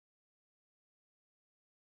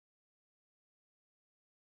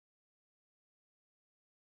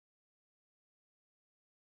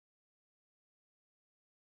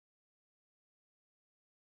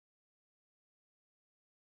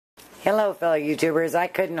Hello, fellow YouTubers. I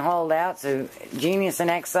couldn't hold out, so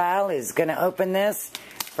GeniusInExile is going to open this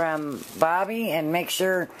from Bobby and make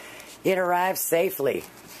sure it arrives safely.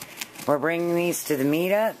 We're bringing these to the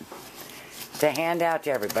meetup to hand out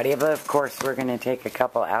to everybody, but of course we're going to take a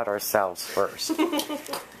couple out ourselves first.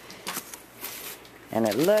 And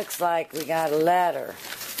it looks like we got a letter.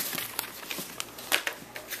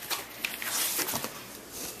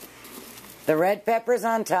 The red peppers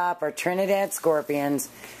on top are Trinidad scorpions,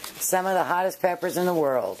 some of the hottest peppers in the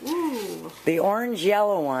world. Ooh. The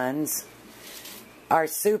orange-yellow ones are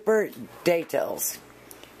super dactyls.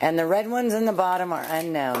 And the red ones in the bottom are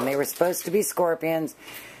unknown. They were supposed to be scorpions,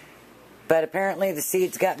 but apparently the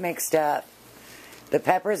seeds got mixed up. The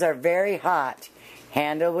peppers are very hot.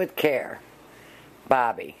 Handle with care.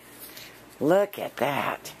 Bobby. Look at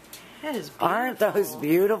that. That is beautiful. Aren't those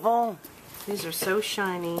beautiful? These are so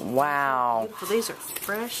shiny. Wow. Beautiful. These are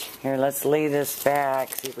fresh. Here, let's lay this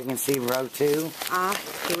back. See if we can see row 2.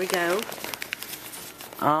 Here we go.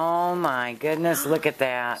 Oh my goodness, look at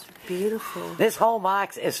that. It's beautiful. This whole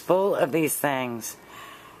box is full of these things.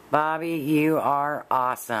 Bobby, you are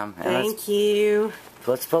awesome. Thank you.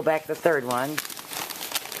 Let's pull back the third one.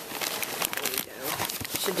 There we go.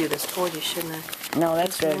 Should do this for you, shouldn't I? No,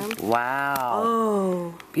 that's good. Wow.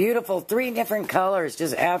 Oh. Beautiful. 3 different colors.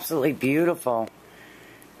 Just absolutely beautiful.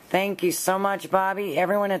 Thank you so much, Bobby.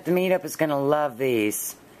 Everyone at the meetup is going to love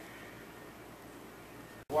these.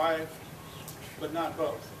 Wife, but not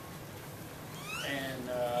both. And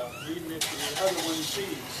even if the other one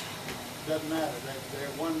seeds, doesn't matter. They're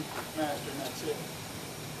one master and that's it.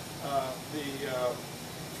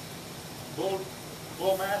 The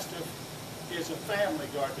Bull Mastiff is a family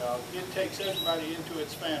guard dog. It takes everybody into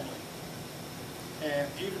its family. And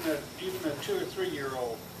even a 2 or 3 year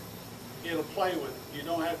old, it'll play with it. You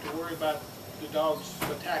don't have to worry about the dogs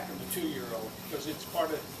attacking the 2 year old because it's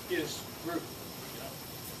part of his group. You know?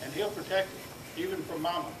 And he'll protect it, even from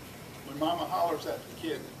mama. When mama hollers at the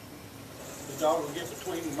kid, the dog will get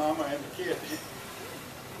between the mama and the kid.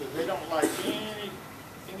 Because they don't like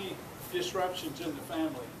any disruptions in the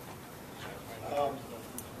family.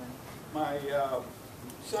 My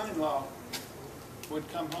son-in-law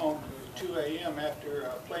would come home at 2 a.m.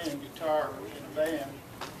 after playing guitar in a band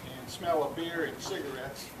and smell of beer and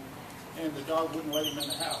cigarettes, and the dog wouldn't let him in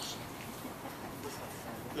the house.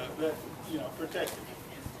 That you know, protected.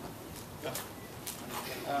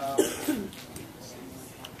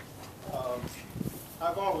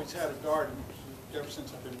 I've always had a garden ever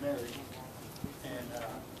since I've been married, and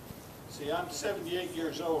see, I'm 78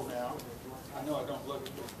 years old now. I know I don't look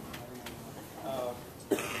it.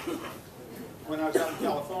 When I was out in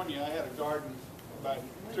California, I had a garden about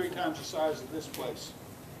 3 times the size of this place,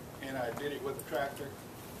 and I did it with a tractor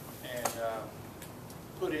and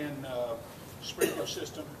put in a sprinkler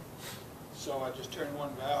system. So I just turn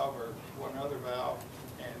one valve or one other valve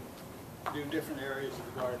and do different areas of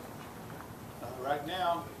the garden. Right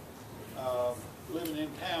now, living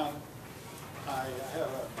in town, I have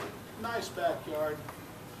a nice backyard,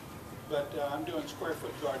 but I'm doing square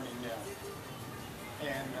foot gardening now.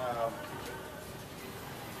 And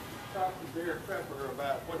talk to PBPrepper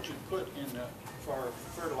about what you put in for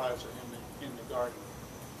fertilizer in the garden.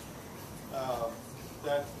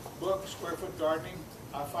 That book, Square Foot Gardening,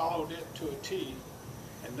 I followed it to a T,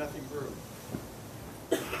 and nothing grew.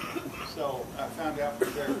 So I found out from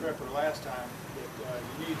PBPrepper last time that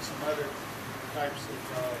you need some other types of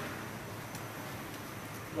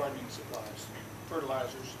gardening supplies,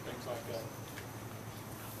 fertilizers, things like that.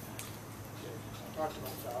 Talked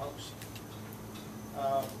about dogs.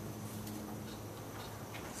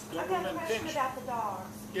 I've got a question about the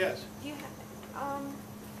dogs. Yes. Do you have,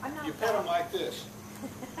 I'm not. You pet them like this.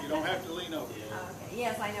 You don't have to lean over. Okay.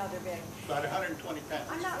 Yes, I know they're big. About 120 pounds.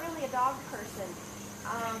 I'm not really a dog person.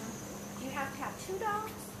 Do you have to have 2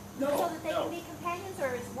 dogs? No. So that they can be companions,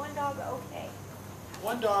 or is one dog okay?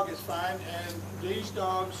 One dog is fine, and these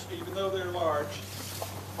dogs, even though they're large,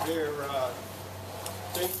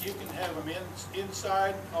 you can have them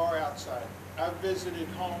inside or outside. I've visited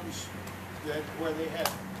homes where they had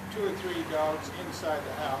 2 or 3 dogs inside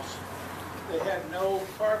the house. They had no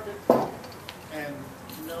carpet and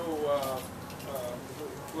no,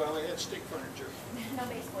 well, they had stick furniture. No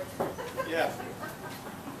baseboards. Yeah.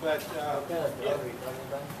 But a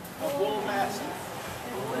bull mastiff.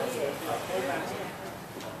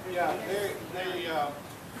 Yeah,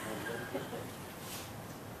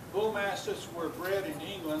 bull mastiffs were bred in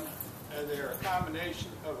England. They're a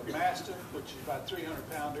combination of a mastiff, which is about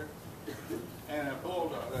 300-pounder, and a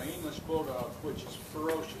bulldog, an English bulldog, which is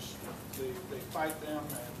ferocious. They fight them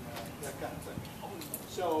and that kind of thing.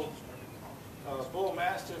 So bull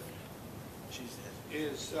mastiff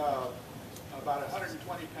is about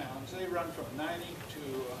 120 pounds. They run from 90 to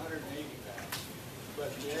 180 pounds,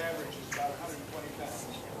 but the average is about 120 pounds.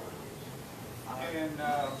 And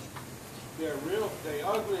they're the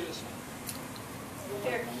ugliest.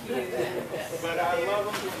 They're cute. But I love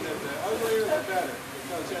them when the uglier the better,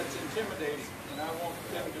 because that's intimidating, and I want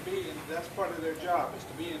them to be, and that's part of their job, is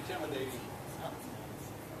to be intimidating.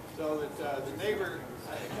 So that the neighbor,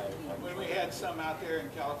 when we had some out there in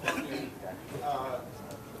California,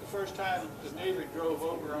 the first time the neighbor drove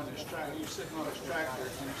over on his tractor, he was sitting on his tractor,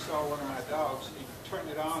 and he saw one of my dogs. He turned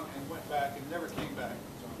it on and went back and never came back.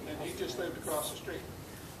 And he just lived across the street.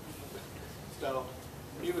 So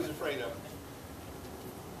he was afraid of him.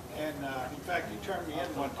 And in fact, he turned me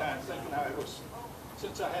in one time thinking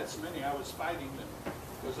since I had so many, I was fighting them.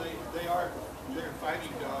 Because they're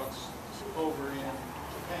fighting dogs over in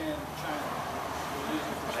Japan, China. We use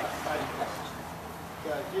them for fighting dogs.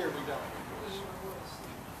 But here we don't.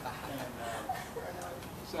 And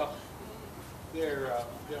so they're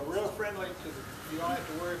real friendly you don't have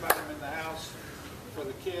to worry about them in the house for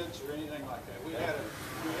the kids or anything like that. We had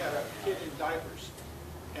a kid in diapers,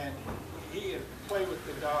 and he had played with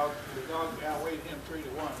the dog. The dog outweighed him 3 to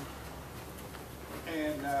 1,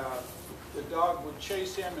 and the dog would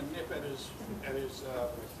chase him and nip at his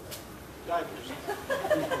diapers.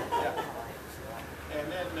 Yeah.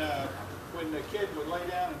 And then when the kid would lay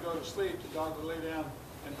down and go to sleep, the dog would lay down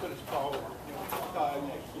and put his paw over him.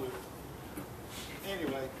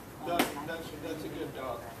 Anyway, that's a good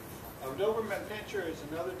dog. A Doberman Pinscher is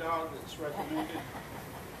another dog that's recommended.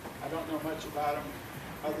 I don't know much about them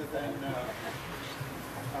other than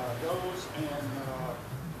those, and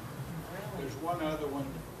there's one other one.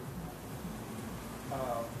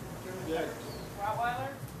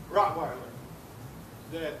 Rottweiler.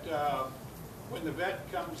 That when the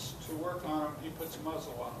vet comes to work on him, he puts a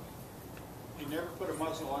muzzle on him. He never put a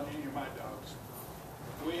muzzle on any of my dogs.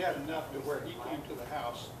 We had enough to where he came to the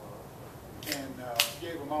house and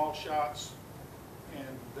gave them all shots,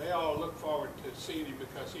 and they all look forward to seeing him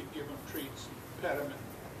because he'd give them treats, pet them, and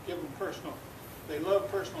give them they love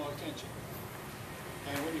personal attention.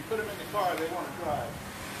 And when you put them in the car, they want to drive.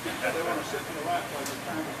 They want to sit in the lap while you're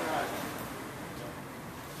trying to drive.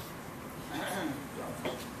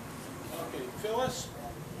 Okay, Phyllis,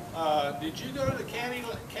 did you go to the cannery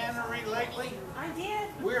lately? I did.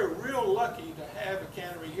 We're real lucky to have a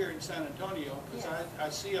cannery here in San Antonio, because I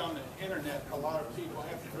see on the internet a lot of people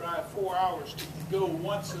have to drive 4 hours to go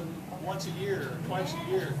once a year or twice a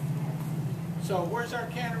year. So where's our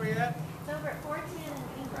cannery at? It's over at 410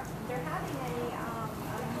 in Ingram. They're having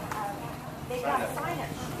they've got a sign-up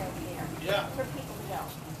sheet over there. Yeah. For people to go.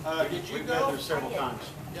 Did you We've go? been there several times.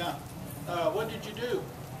 Yeah. What did you do?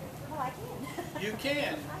 Well, I can. You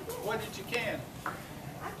can. I did. What did you can?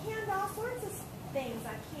 I canned all sorts of things.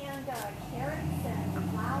 I canned carrots and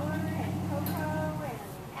flour and cocoa and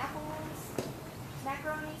apples,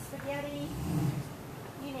 macaroni, spaghetti,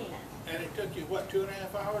 you name it. And it took you, what,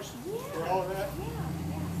 2.5 hours Yeah. for all of that?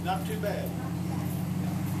 Yeah. Not too bad.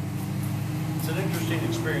 It's an interesting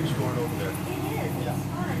experience going over there. It is. Yeah. It's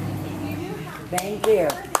fun. If you do have Thank you.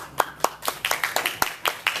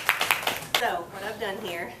 So, what I've done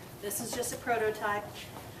here, this is just a prototype.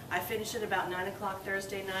 I finished it about 9 o'clock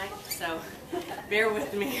Thursday night, so bear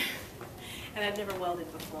with me. And I've never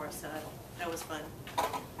welded before, so that was fun.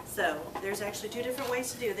 So, there's actually 2 different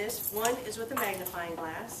ways to do this. One is with a magnifying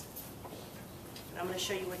glass. And I'm going to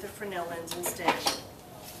show you with a Fresnel lens instead.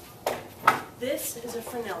 This is a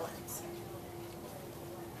Fresnel lens.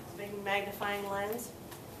 It's a big magnifying lens.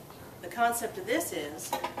 The concept of this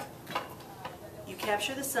is you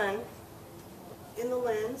capture the sun in the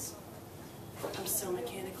lens. I'm so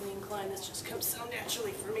mechanically inclined, this just comes so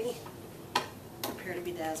naturally for me. Prepare to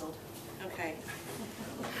be dazzled. Okay.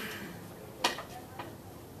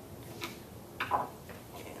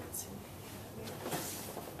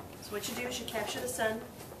 So what you do is you capture the sun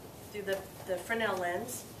through the Fresnel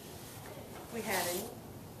lens. We had it.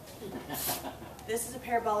 This is a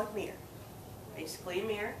parabolic mirror. Basically a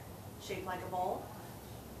mirror shaped like a bowl.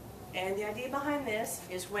 And the idea behind this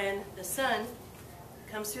is when the sun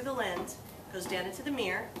comes through the lens, goes down into the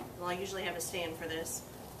mirror, well, I usually have a stand for this.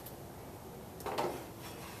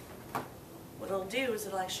 What it'll do is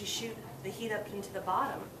it'll actually shoot the heat up into the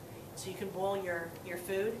bottom so you can boil your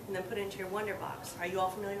food and then put it into your Wonder Box. Are you all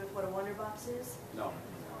familiar with what a Wonder Box is? No.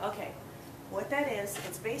 Okay. What that is,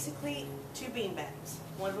 it's basically 2 bean bags.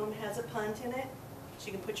 One of them has a punt in it, so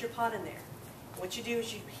you can put your pot in there. What you do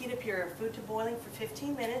is you heat up your food to boiling for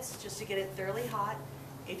 15 minutes just to get it thoroughly hot.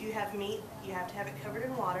 If you have meat, you have to have it covered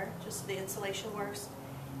in water, just so the insulation works.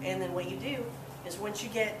 And then what you do is once you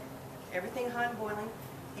get everything hot and boiling.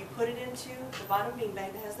 You put it into the bottom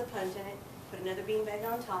beanbag that has the punch in it, put another beanbag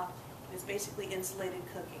on top, and it's basically insulated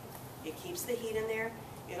cooking. It keeps the heat in there.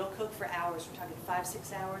 It'll cook for hours. We're talking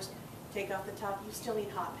 5-6 hours. Take off the top. You still need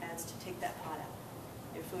hot pads to take that pot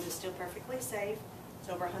out. Your food is still perfectly safe. It's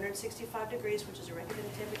over 165 degrees, which is a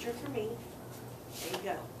recommended temperature for me. There you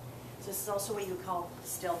go. So this is also what you would call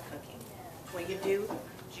stealth cooking. What you do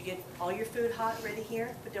is you get all your food hot, ready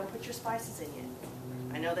here, but don't put your spices in yet.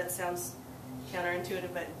 I know that sounds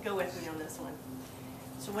counterintuitive, but go with me on this one.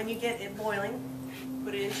 So when you get it boiling,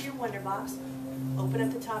 put it into your Wonder Box, open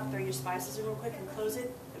up the top, throw your spices in real quick and close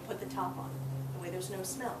it, and put the top on. That way there's no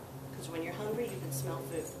smell. Because when you're hungry, you can smell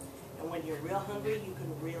food. And when you're real hungry, you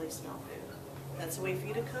can really smell food. That's a way for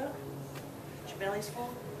you to cook. Your belly's full,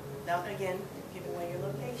 without, again, giving away your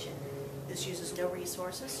location. This uses no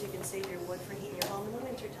resources, so you can save your wood for heating your home in the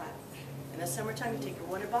winter time. In the summertime, you take your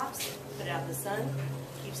Wonder Box, put it out in the sun,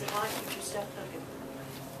 keeps it hot, keeps your stuff cooking.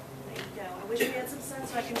 There you go. I wish we had some sun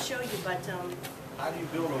so I can show you, but How do you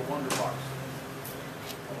build a Wonder Box?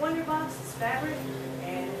 a Wonder Box is fabric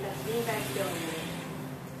and it has beanbag filling in it.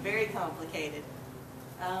 Very complicated.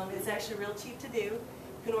 It's actually real cheap to do. You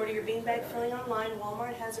can order your beanbag filling online.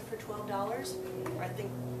 Walmart has it for $12, or I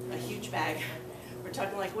think a huge bag. We're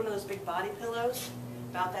talking like one of those big body pillows,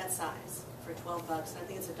 about that size, for $12. And I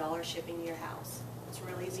think it's $1 shipping to your house. It's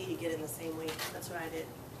real easy. You get it in the same week. That's what I did.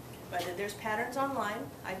 But there's patterns online.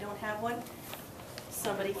 I don't have one.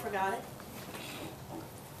 Somebody forgot it.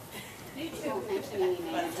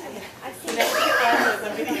 But I've seen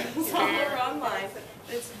videos all over online.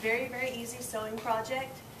 But it's a very, very easy sewing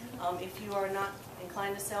project. If you are not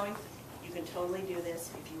inclined to sewing, you can totally do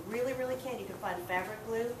this. If you really, really can, you can find fabric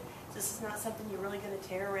glue. This is not something you're really going to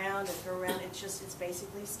tear around and throw around. It's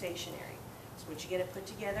basically stationary. So once you get it put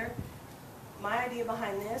together, my idea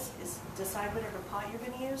behind this is decide whatever pot you're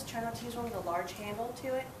going to use. Try not to use one with a large handle to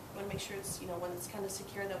it. You want to make sure it's one that's kind of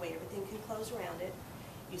secure. That way everything can close around it.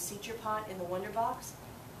 You seat your pot in the Wonder Box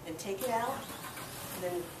and take it out and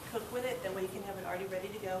then cook with it. That way you can have it already ready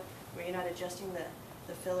to go where you're not adjusting the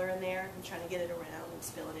filler in there and trying to get it around and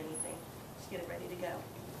spilling anything. Just get it ready to go.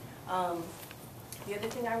 The other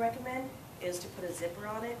thing I recommend is to put a zipper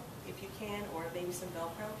on it if you can, or maybe some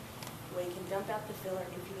Velcro, where you can dump out the filler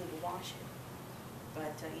if you need to wash it.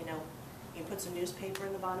 But you can put some newspaper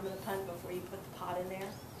in the bottom of the punt before you put the pot in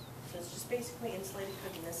there. So it's just basically insulated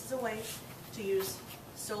cooking. This is a way to use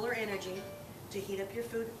solar energy to heat up your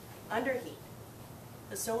food under heat.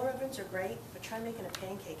 The solar ovens are great, but try making a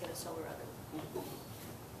pancake in a solar oven.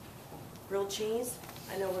 Grilled cheese,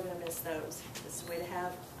 I know we're going to miss those. This is a way to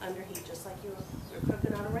have under heat, just like you're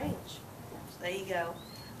cooking on a range. So there you go.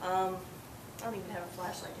 I don't even have a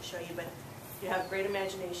flashlight to show you, but you have great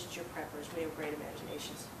imaginations, you're preppers. We have great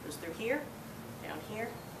imaginations. Goes through here, down here,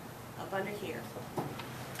 up under here.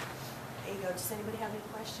 There you go. Does anybody have any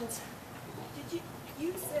questions?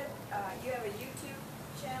 You said you have a YouTube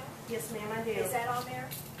channel? Yes, ma'am, I do. Is that on there?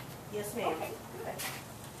 Yes, ma'am. Okay, good.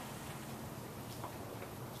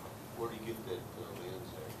 Where do you get that lens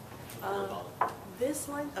there? This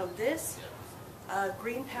one, this,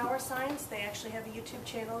 Green Power Science, they actually have a YouTube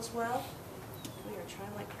channel as well. We are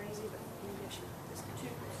trying like crazy, but maybe I should put this to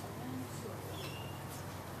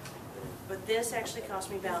But this actually cost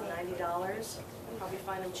me about $90. I'll probably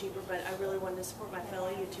find them cheaper, but I really wanted to support my fellow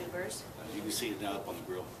YouTubers. You can see it now up on the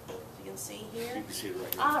grill. You can see here. You can see it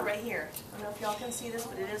right here. Ah, right here. I don't know if y'all can see this,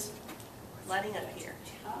 but it is lighting up here.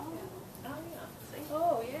 Oh, Yeah. See?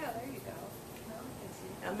 oh yeah, there you go.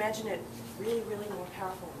 Now imagine it really, really more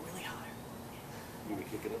powerful and really hotter. You want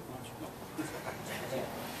to kick it up much? No.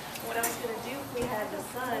 What I was going to do if we had the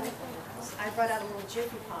sun, I brought out a little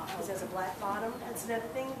Jiffy pot because it has a black bottom. That's another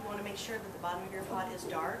thing. You want to make sure that the bottom of your pot is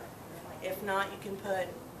dark. If not, you can put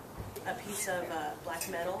a piece of black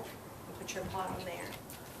metal and put your pot on there.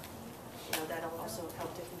 That'll also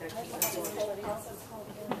help to conduct heat and absorption.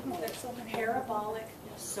 Parabolic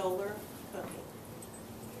solar cooking.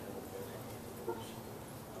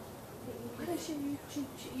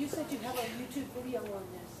 You said you have a YouTube video on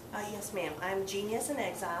this. Yes, ma'am. I'm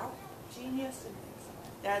GeniusInExile. GeniusInExile.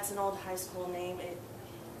 That's an old high school name.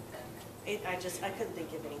 I couldn't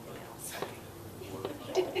think of anything else.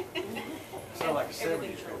 Sound like a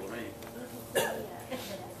 70s show to me.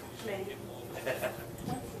 Maybe.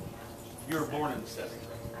 You were born in the 70s.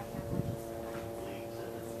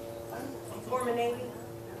 Former Navy.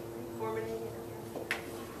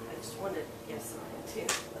 I just wanted to guess something too.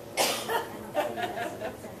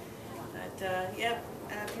 But yeah,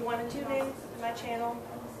 if you want to tune in to my channel,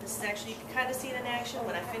 this is actually, you can kind of see it in action.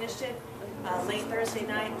 When I finished it late Thursday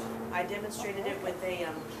night, I demonstrated it with a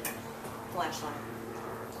flashlight.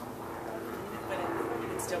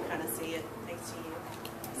 still kind of see it thanks to you.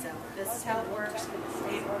 So this is how it works.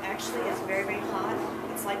 It actually is very, very hot.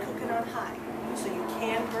 It's like cooking on high. So you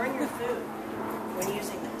can burn your food when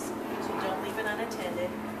using this. So don't leave it unattended.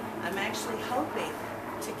 I'm actually hoping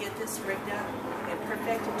to get this rigged up and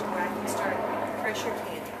perfected to where I can start pressure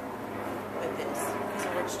canning with this, because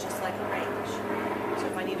it works just like a range. So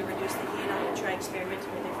if I need to reduce the heat, I'm going to try experimenting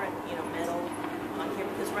with different, metal on here,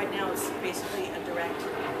 because right now it's basically a direct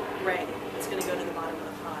ray. It's going to go to the bottom of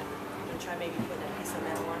the pot. I'm going to try maybe putting a piece of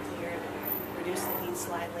metal on here and reduce the heat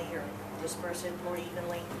slightly or disperse it more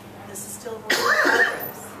evenly. This is still a work in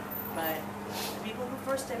progress, but the people who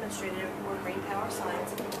first demonstrated it were Green Power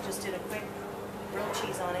Science, just did a quick grilled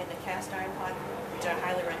cheese on it in a cast iron pot, which I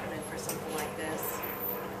highly recommend for something like this.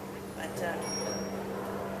 But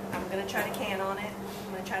I'm going to try to can on it.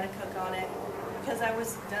 I'm going to try to cook on it. Because I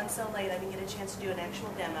was done so late, I didn't get a chance to do an actual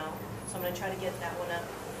demo. So I'm going to try to get that one up,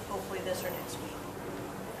 hopefully this or next week.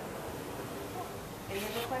 Any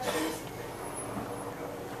other questions?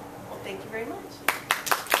 Well, thank you very much.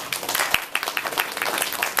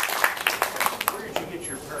 Where did you get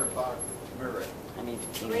your parabolic mirror? I need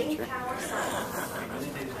a Green teenager. Power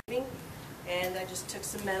Science. And I just took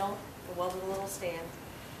some metal and welded a little stand.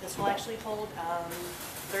 This will actually hold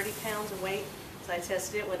 30 pounds of weight. So I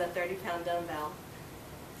tested it with a 30-pound dumbbell.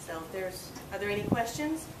 So are there any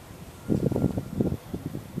questions?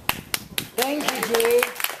 Thank you, G.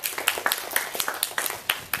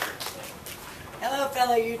 Hello,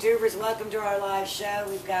 fellow YouTubers. Welcome to our live show.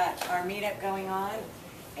 We've got our meetup going on.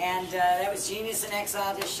 And that was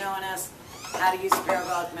GeniusInExile just showing us how to use a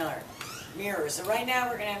parabolic mirror. So right now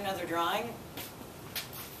we're going to have another drawing.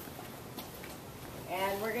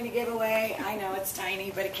 And we're going to give away, I know it's tiny,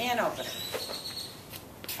 but a can opener.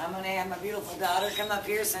 I'm going to have my beautiful daughter come up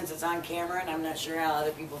here since it's on camera and I'm not sure how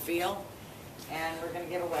other people feel. And we're going to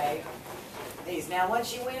give away these. Now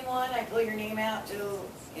once you win one, I pull your name out too.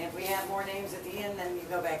 And if we have more names at the end, then you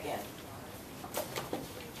go back in.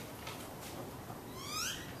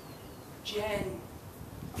 Jen.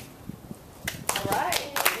 All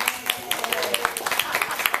right.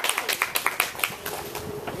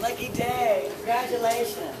 Lucky day.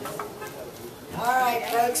 Congratulations. All right,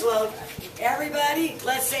 folks. Well, everybody,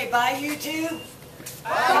 let's say bye, YouTube.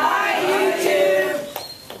 Bye,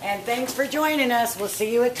 YouTube. And thanks for joining us. We'll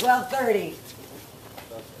see you at 12:30.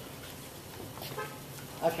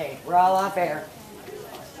 Okay, we're all off air.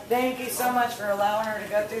 Thank you so much for allowing her to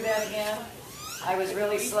go through that again. I was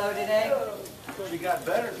really slow today. She got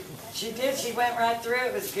better. She did. She went right through.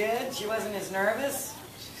 It was good. She wasn't as nervous.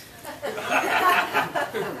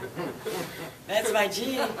 That's my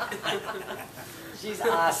Jean. She's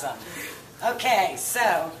awesome. Okay,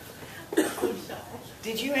 so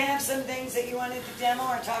did you have some things that you wanted to demo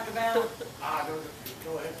or talk about?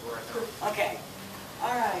 Go ahead for it. Okay.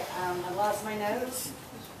 All right. I lost my notes.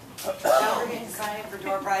 Don't forget to sign up for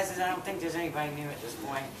door prizes. I don't think there's anybody new at this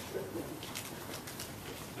point.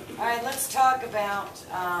 All right, let's talk about,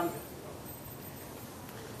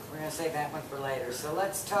 we're going to save that one for later. So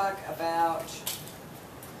let's talk about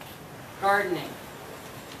gardening.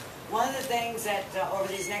 One of the things that over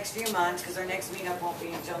these next few months, because our next meetup won't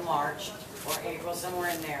be until March or April, somewhere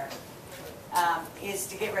in there, is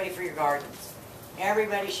to get ready for your gardens.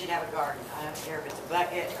 Everybody should have a garden. I don't care if it's a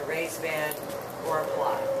bucket, a raised bed, or a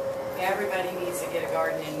plot. Everybody needs to get a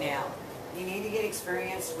garden in now. You need to get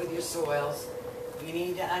experienced with your soils. You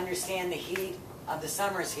need to understand the heat of the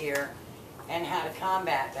summers here and how to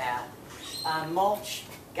combat that. Mulch,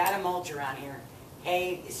 got to mulch around here.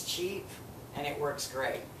 Hay is cheap and it works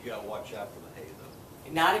great. You gotta watch out for the hay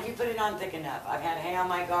though. Not if you put it on thick enough. I've had hay on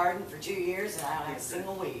my garden for 2 years and I don't have a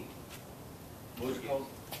single weed. What's it called?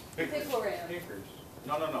 Pickleran. Pickers.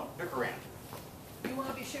 No. Pickeran. You want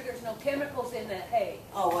to be sure there's no chemicals in that hay.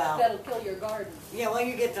 Oh, well. That'll kill your garden. Yeah, well,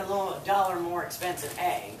 you get the little $1 more expensive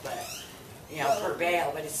hay, but, per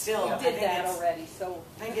bale, but it's still, You I did think that it's, already, so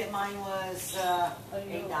I think mine was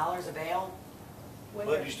 $8 a bale.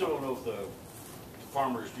 But you still don't know if the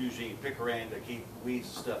farmers using Pickeran to keep weeds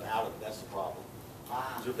and stuff out of it. That's the problem.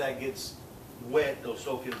 Because if that gets wet, it'll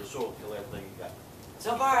soak into the soil, kill everything you got.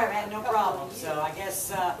 So far, I've had no problem, so I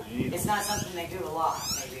guess it's not something they do a lot,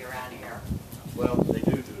 maybe, around here. Well, they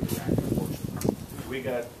do it around here, unfortunately. We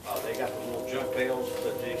got, they got the little junk bales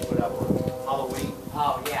that they put out for Halloween.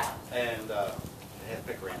 Oh, yeah. And it had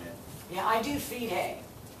Pickeran in it. Yeah, I do feed hay.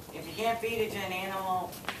 If you can't feed it to an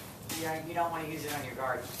animal, you don't want to use it on your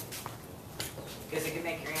garden. Because it can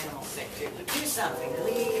make your animals sick, too. But do something.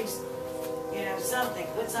 Leaves, something.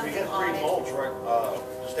 Put something We got on free it. mulch right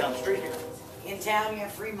just down the street here. In town, you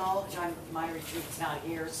have free mulch. On my retreat, it's not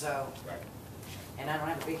here, so. Right. And I don't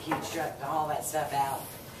have a big, huge truck to haul that stuff out.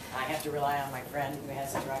 I have to rely on my friend who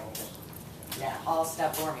has a tractor. Yeah, all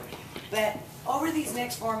stuff for me. But over these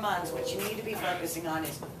next 4 months, what you need to be focusing on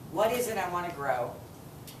is what is it I want to grow,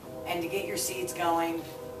 and to get your seeds going,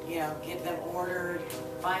 you know, get them ordered,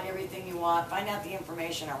 find everything you want, find out the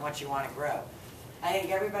information on what you want to grow. I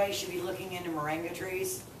think everybody should be looking into moringa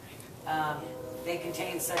trees. They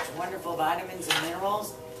contain such wonderful vitamins and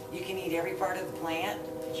minerals. You can eat every part of the plant.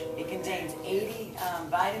 It contains 80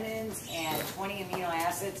 vitamins and 20 amino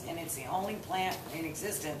acids, and it's the only plant in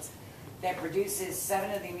existence that produces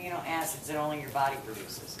 7 of the amino acids that only your body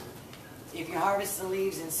produces. If you harvest the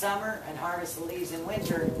leaves in summer and harvest the leaves in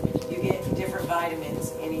winter, you get different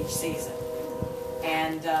vitamins in each season.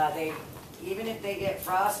 And even if they get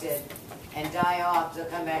frosted and die off, they'll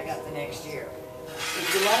come back up the next year.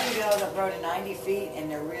 If you let them go, they'll grow to 90 feet,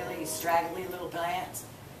 and they're really straggly little plants.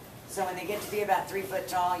 So when they get to be about 3 foot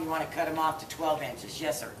tall, you want to cut them off to 12 inches.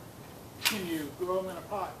 Yes, sir. Can you grow them in a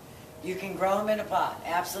pot? You can grow them in a pot,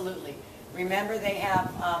 absolutely. Remember, they have,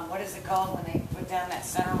 what is it called when they put down that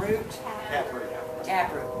center root? Taproot.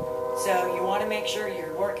 Taproot. So you want to make sure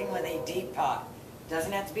you're working with a deep pot. It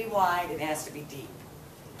doesn't have to be wide, it has to be deep.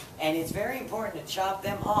 And it's very important to chop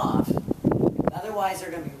them off. Otherwise,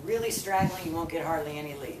 they're going to be really straggly, you won't get hardly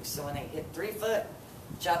any leaves. So when they hit 3 foot,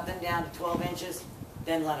 chop them down to 12 inches,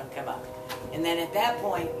 then let them come up. And then at that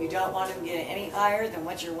point, you don't want them to get any higher than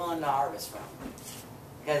what you're willing to harvest from.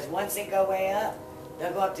 Because once they go way up,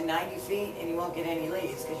 they'll go up to 90 feet and you won't get any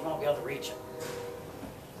leaves because you won't be able to reach them.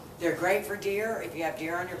 They're great for deer if you have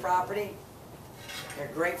deer on your property. They're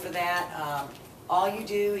great for that. All you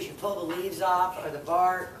do is you pull the leaves off or the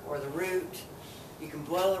bark or the root. You can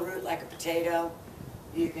boil the root like a potato.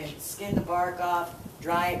 You can skin the bark off,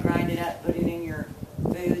 dry it, grind it up, put it in your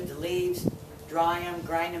food. The leaves, dry them,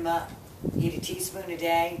 grind them up. Eat a teaspoon a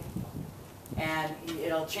day, and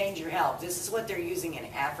it'll change your health. This is what they're using in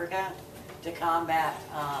Africa to combat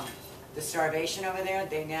the starvation over there.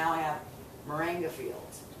 They now have moringa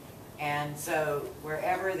fields. And so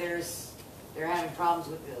wherever they're having problems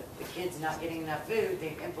with the kids not getting enough food,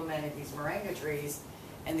 they've implemented these moringa trees,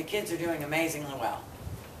 and the kids are doing amazingly well.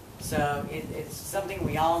 So it's something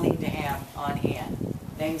we all need to have on hand.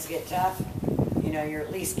 Things get tough, you know, you're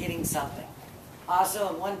at least getting something.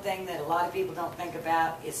 Also, one thing that a lot of people don't think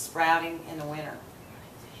about is sprouting in the winter.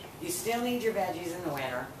 You still need your veggies in the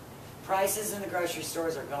winter. Prices in the grocery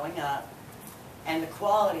stores are going up, and the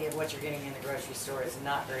quality of what you're getting in the grocery store is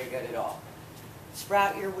not very good at all.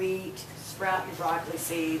 Sprout your wheat, sprout your broccoli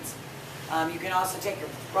seeds. You can also take your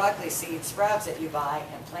broccoli seed sprouts that you buy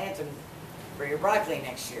and plant them for your broccoli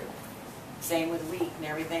next year. Same with wheat and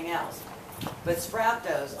everything else. But sprout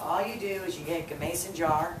those. All you do is you take a mason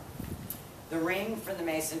jar, the ring from the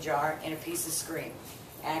mason jar, and a piece of screen.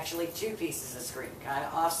 Actually, 2 pieces of screen. Kind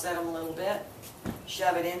of offset them a little bit,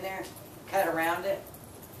 shove it in there, cut around it,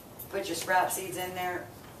 put your sprout seeds in there,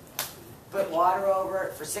 put water over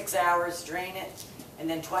it for 6 hours, drain it, and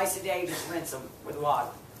then twice a day just rinse them with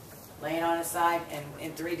water. Lay it on its side, and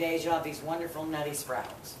in 3 days you'll have these wonderful nutty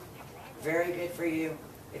sprouts. Very good for you.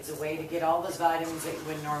 It's a way to get all those vitamins that you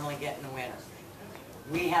wouldn't normally get in the winter.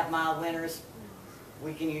 We have mild winters.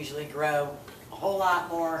 We can usually grow a whole lot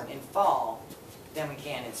more in fall than we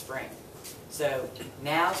can in spring. So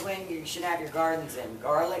now's when you should have your gardens in.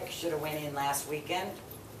 Garlic should have went in last weekend.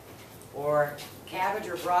 Or cabbage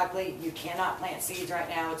or broccoli, you cannot plant seeds right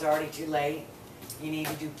now. It's already too late. You need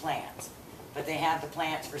to do plants. But they have the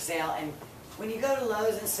plants for sale. And when you go to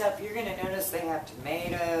Lowe's and stuff, you're going to notice they have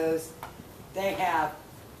tomatoes. They have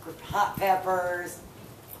hot peppers.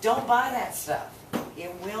 Don't buy that stuff.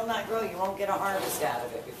 It will not grow. You won't get a harvest out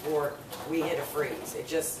of it before we hit a freeze.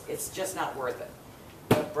 It's just not worth it.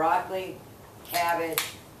 But broccoli, cabbage,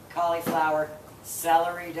 cauliflower,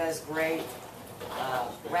 celery does great.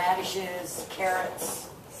 Radishes, carrots,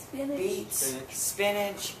 Spinach. beets,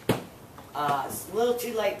 spinach. It's a little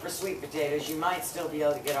too late for sweet potatoes. You might still be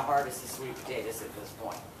able to get a harvest of sweet potatoes at this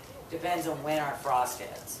point. Depends on when our frost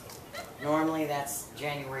hits. Normally that's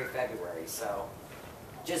January, February, so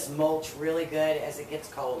just mulch really good as it gets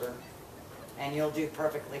colder, and you'll do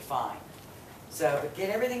perfectly fine. So, but get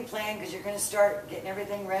everything planned because you're going to start getting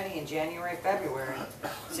everything ready in January, February.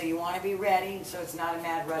 So you want to be ready so it's not a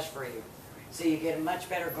mad rush for you. So you get a much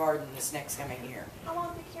better garden this next coming year. How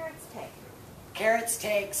long do carrots take? Carrots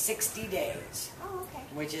take 60 days, Oh, okay.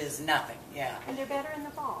 which is nothing, yeah. And they're better in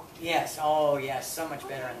the fall. Yes, oh yes, so much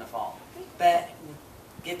better in the fall. But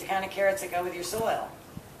get the kind of carrots that go with your soil.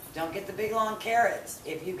 Don't get the big long carrots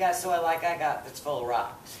if you've got soil like I got that's full of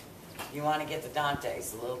rocks. You want to get the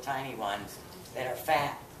Dantes, the little tiny ones that are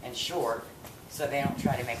fat and short, so they don't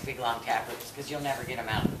try to make big long taproots because you'll never get them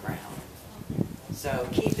out of the ground. So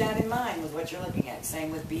keep that in mind with what you're looking at.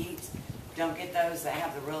 Same with beads. Don't get those that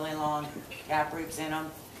have the really long tap roots in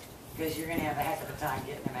them, because you're going to have a heck of a time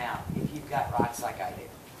getting them out if you've got rocks like I do.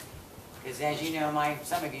 Because as you know,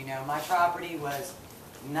 some of you know, my property was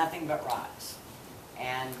nothing but rocks.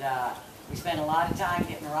 And we spent a lot of time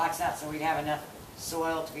getting the rocks out so we'd have enough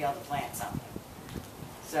soil to be able to plant something.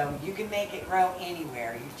 So you can make it grow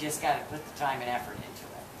anywhere. You've just got to put the time and effort into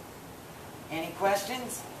it. Any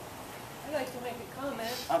questions? I'd like to make a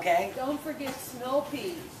comment. Okay. Don't forget snow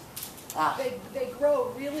peas. Ah. They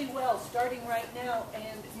grow really well starting right now,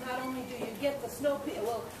 and not only do you get the snow pea,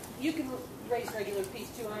 well, you can raise regular peas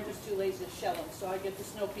too. I'm just too lazy to shell them, so I get the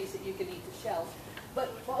snow peas that you can eat the shells.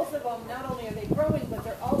 But both of them, not only are they growing, but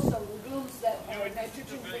they're also legumes that are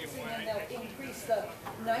nitrogen fixing, and they'll increase the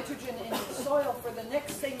nitrogen in the soil for the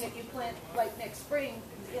next thing that you plant, like next spring,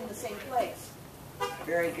 in the same place.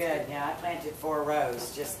 Very good. Yeah, I planted 4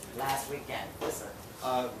 rows just last weekend. Yes, sir.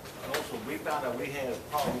 Also, we found out we had a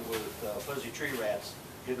problem with fuzzy tree rats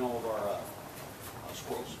getting all of our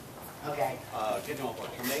squirrels, Okay. getting all of our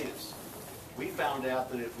tomatoes. We found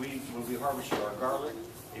out that when we harvested our garlic,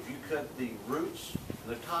 if you cut the roots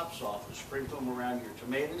and the tops off and sprinkle them around your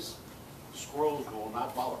tomatoes, squirrels will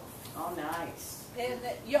not bother. Oh, nice. And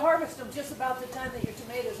you harvest them just about the time that your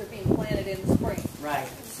tomatoes are being planted in the spring. Right.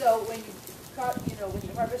 So when when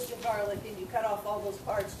you harvest your garlic and you cut off all those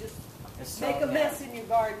parts, just make a mess in your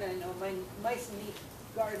garden. I know my nice neat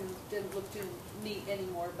garden didn't look too neat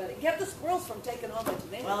anymore, but it kept the squirrels from taking all my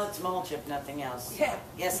tomatoes. Well, it's mulch if nothing else. Yeah.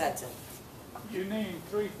 Yes, that's it. You named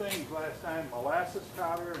 3 things last time, molasses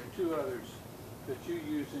powder and 2 others that you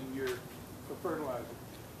use in your fertilizer.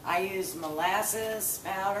 I use molasses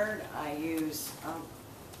powdered. I use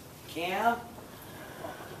Cam.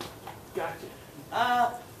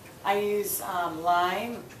 Gotcha. I use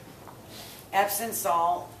lime, Epsom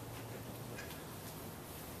salt.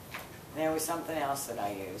 There was something else that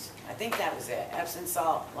I used. I think that was it. Epsom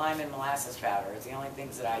salt, lime, and molasses powder is the only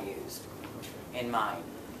things that I used in mine.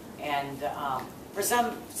 And for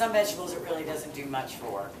some vegetables, it really doesn't do much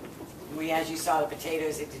for. As you saw, the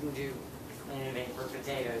potatoes, it didn't do anything for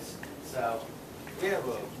potatoes. So We have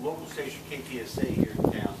a local station, KTSA, here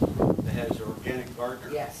in town that has an organic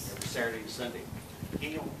gardener. Yes. Every Saturday and Sunday.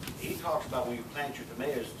 He talks about when you plant your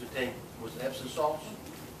tomatoes to take Epsom salts,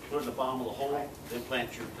 put it in the bottom of the hole, then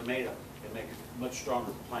plant your tomato and make it much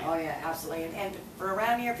stronger plant. oh yeah, absolutely. And for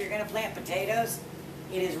around here, if you're going to plant potatoes,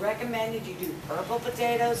 it is recommended you do purple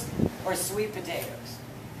potatoes or sweet potatoes.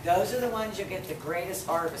 Those are the ones you get the greatest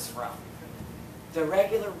harvest from. The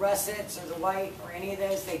regular russets or the white or any of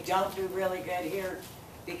those, they don't do really good here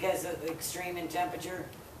because of the extreme in temperature.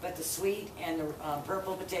 But the sweet and the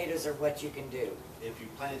purple potatoes are what you can do. If you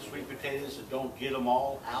plant sweet potatoes and don't get them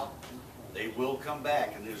all out, they will come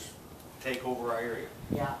back and just take over our area.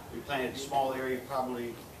 Yeah. We planted a small area,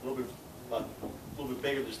 probably a little bit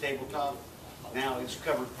bigger than this tabletop. Now it's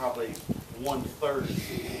covered probably 1/3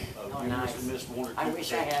 of Oh, you nice. missed 1 or 2 I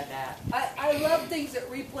wish I potatoes. had that. I love things that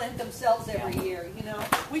replant themselves every Yeah. year, you know.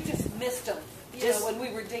 We just missed them, Just- when we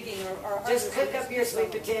were digging or Just cook up your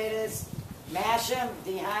sweet potatoes, mash them,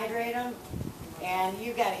 dehydrate them, and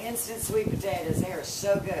you got instant sweet potatoes. They are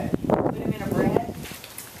so good. Put them in a bread.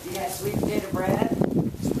 You got sweet potato bread.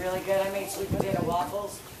 It's really good. I made sweet potato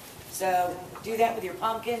waffles. So do that with your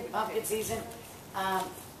pumpkin season.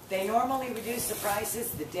 They normally reduce the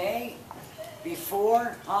prices the day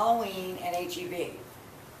before Halloween at HEB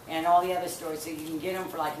and all the other stores. So you can get them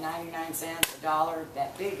for like 99 cents, $1.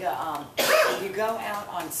 That big, if you go out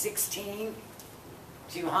on 16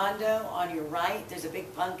 to Hondo on your right, there's a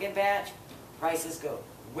big pumpkin patch. Prices go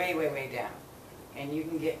way, way, way down. And you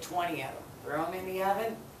can get 20 of them. Throw them in the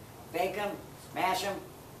oven, bake them, mash them,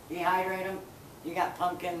 dehydrate them. You got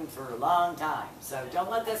pumpkin for a long time. So don't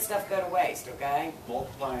let that stuff go to waste, okay?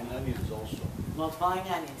 Multiplying onions also. Multiplying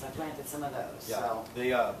onions, I planted some of those. Yeah, So they,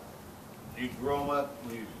 you grow them up,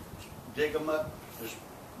 you dig them up, just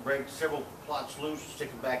break several plots loose, stick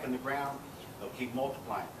them back in the ground, they'll keep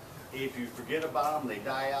multiplying. If you forget about them, they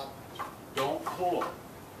die out, don't pull them.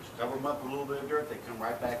 Just cover them up with a little bit of dirt, they come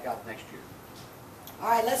right back out next year. all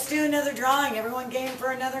right, let's do another drawing. Everyone game for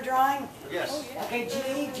another drawing? Yes. Oh, yeah. Okay,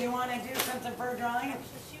 G, do you want to do something for a drawing?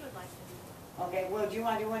 She would like to do. Okay, well, do you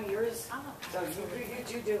want to do one of yours? So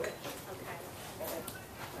you do it. Okay.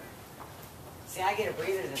 See, I get a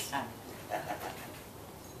breather this time.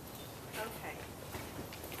 Okay.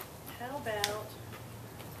 How about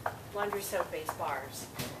laundry soap base bars?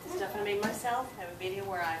 Stuff I made myself. I have a video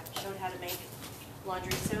where I showed how to make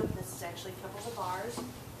laundry soap. This is actually a couple of bars. You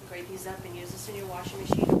grate these up and use this in your washing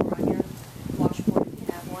machine or on your washboard if you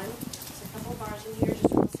have one. Just a couple of bars in here,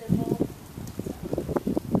 just real simple.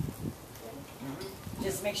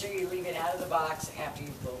 make sure you leave it out of the box after you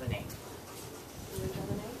pull the name.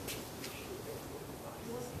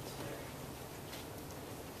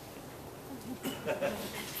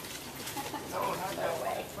 Oh, not that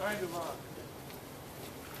way. Find them out.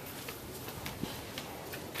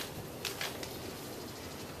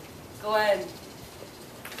 Go ahead.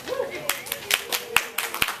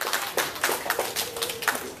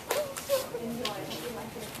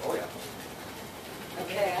 Oh, yeah.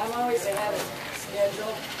 Okay, I'm always ahead of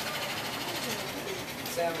schedule.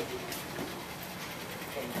 So,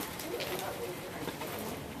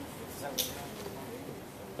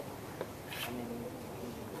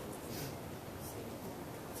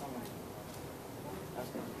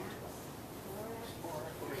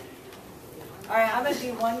 all right, I'm going to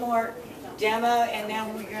do one more demo, and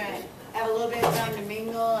then we're going to have a little bit of time to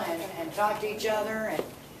mingle and talk to each other and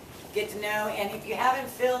get to know. And if you haven't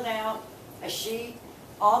filled out a sheet,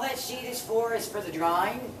 all that sheet is for the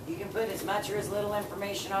drawing. You can put as much or as little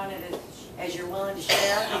information on it as you're willing to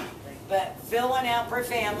share. But fill one out per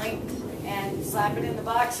family and slap it in the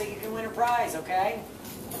box so you can win a prize, okay?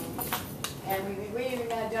 And we even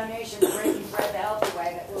got a donation for Breaking Bread the Healthy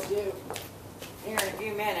Way that we'll do here in a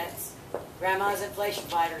few minutes. Grandma's Inflation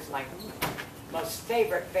Fighter is my most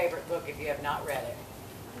favorite book if you have not read it.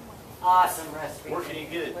 Awesome recipe. Where can you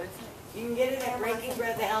get it? You can get it at Breaking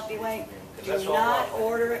Bread the Healthy Way. Do That's all not right.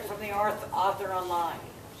 order it from the author online.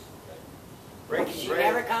 Breaking She Bread.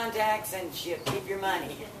 never contacts and she'll keep your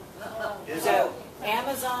money. Is So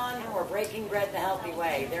Amazon or Breaking Bread the Healthy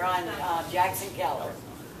Way. They're on Jackson Keller.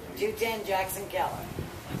 210 Jackson Keller.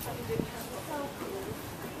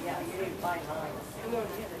 Yeah, you didn't find mine.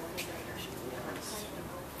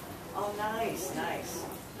 Oh, nice, nice.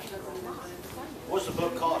 What's the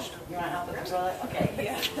book cost? You want to help with the toilet?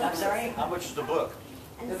 Okay. I'm sorry? How much is the book?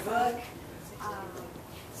 The book,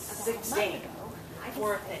 16.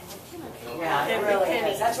 Worth it. Yeah, it Every really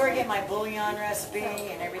penny. is. That's where I get my bouillon recipe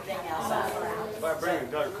and everything else. If I bring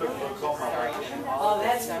another cookbook home, Oh,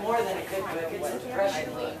 that's more than a cookbook. It's a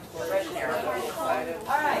refreshionary book.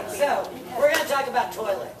 All right, so we're going to talk about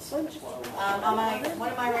toilets. On one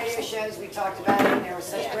of my radio shows, we talked about it, and there was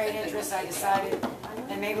such great interest, I decided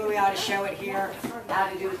that maybe we ought to show it here, how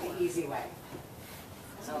to do it the easy way.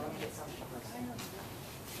 So let me get some.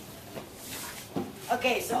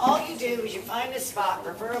 Okay, so all you do is you find a spot,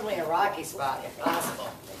 preferably a rocky spot if possible,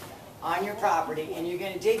 on your property, and you're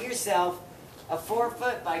going to dig yourself a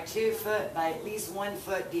 4-foot by 2-foot by at least 1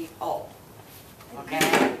 foot deep hole.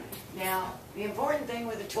 Okay? Now, the important thing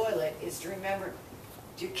with a toilet is to remember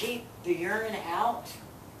to keep the urine out,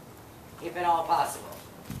 if at all possible,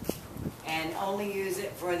 and only use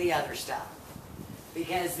it for the other stuff,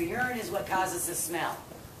 because the urine is what causes the smell.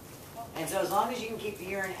 And so as long as you can keep the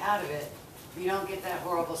urine out of it, you don't get that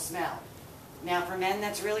horrible smell. Now for men,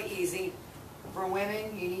 that's really easy. For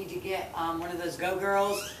women, you need to get one of those Go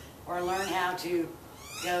Girls or learn how to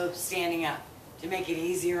go standing up to make it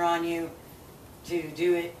easier on you to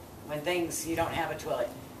do it when you don't have a toilet.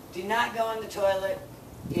 Do not go in the toilet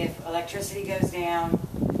if electricity goes down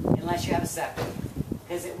unless you have a septic,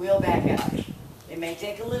 because it will back up. It may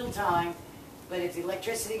take a little time, but if the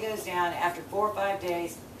electricity goes down after 4 or 5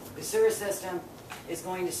 days, the sewer system is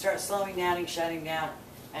going to start slowing down and shutting down,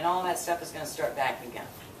 and all that stuff is going to start backing up.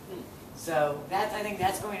 So I think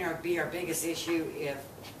that's going to be our biggest issue if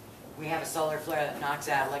we have a solar flare that knocks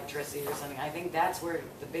out electricity or something. I think that's where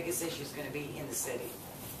the biggest issue is going to be in the city,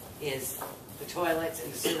 is the toilets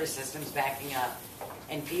and the sewer systems backing up,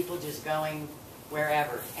 and people just going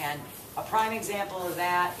wherever. And a prime example of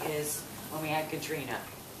that is when we had Katrina.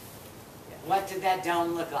 What did that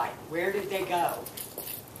dome look like? Where did they go?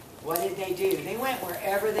 What did they do? They went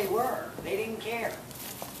wherever they were. They didn't care.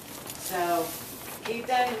 So keep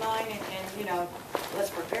that in mind, and you know,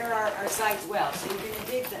 let's prepare our sites well. So you're going to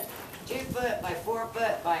dig the 2-foot by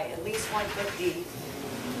 4-foot by at least 1 foot deep.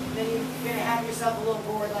 Then you're going to have yourself a little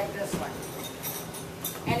board like this one.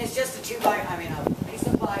 And it's just a a piece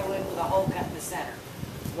of plywood with a hole cut in the center.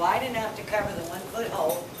 Wide enough to cover the 1 foot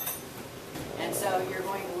hole. And so you're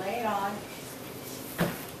going to lay it on. Go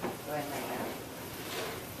ahead and lay it down.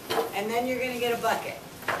 And then you're going to get a bucket.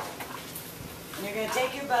 And you're going to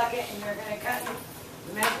take your bucket and you're going to cut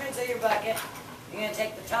the measurements of your bucket. You're going to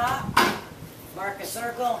take the top, mark a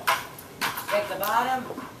circle, take the bottom,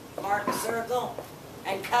 mark a circle,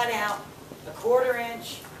 and cut out a 1/4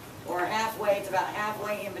 inch or halfway. It's about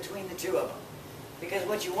halfway in between the two of them. Because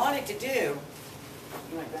what you want it to do,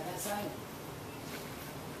 you want to go that side?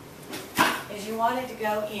 Is you want it to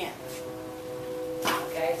go in.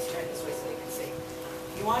 Okay, let's turn it this way so you can see.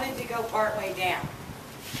 You want it to go part way down.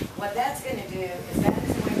 What that's going to do is that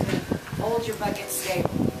is going to hold your bucket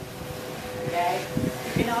stable. Okay?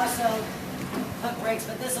 You can also hook brakes,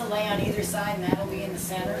 but this will lay on either side and that'll be in the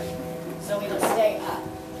center, so it'll stay up.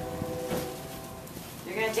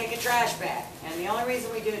 You're going to take a trash bag, and the only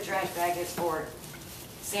reason we do a trash bag is for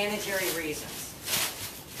sanitary reasons.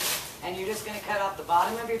 And you're just going to cut off the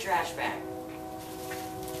bottom of your trash bag.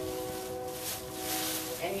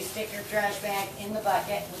 And you stick your trash bag in the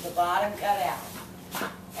bucket with the bottom cut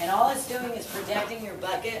out. And all it's doing is protecting your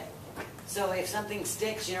bucket, so if something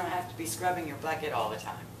sticks, you don't have to be scrubbing your bucket all the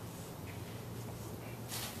time.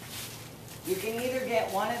 You can either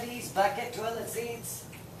get one of these bucket toilet seats.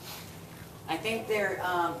 I think they're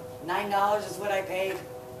 $9 is what I paid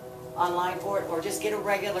online for it, or just get a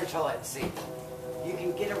regular toilet seat. You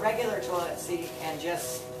can get a regular toilet seat and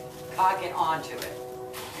just cock it onto it.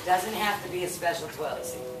 It doesn't have to be a special toilet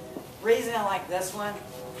seat. The reason I like this one,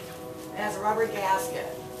 it has a rubber gasket.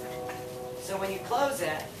 So when you close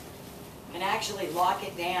it, you can actually lock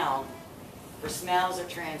it down for smells or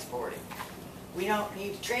transporting. We don't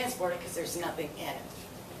need to transport it because there's nothing in it.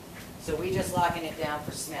 So we just locking it down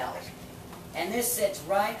for smells. And this sits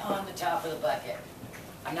right on the top of the bucket.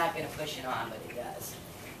 I'm not going to push it on, but it does.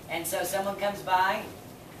 And so someone comes by,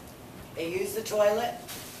 they use the toilet,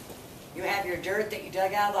 you have your dirt that you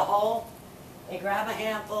dug out of the hole, they grab a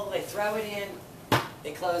handful, they throw it in,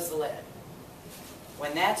 they close the lid.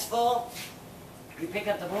 When that's full, you pick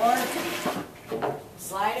up the board,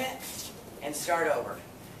 slide it, and start over.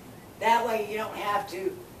 That way you don't have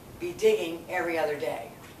to be digging every other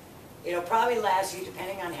day. It'll probably last you,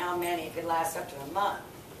 depending on how many, it could last up to a month.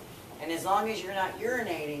 And as long as you're not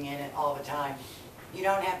urinating in it all the time, you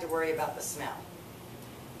don't have to worry about the smell.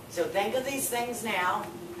 So think of these things now,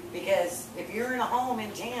 because if you're in a home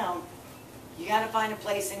in town, you got to find a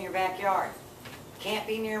place in your backyard. Can't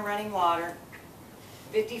be near running water.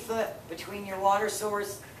 50 foot between your water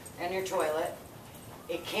source and your toilet.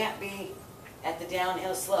 It can't be at the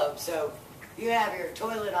downhill slope. So if you have your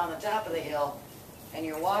toilet on the top of the hill and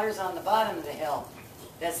your water's on the bottom of the hill,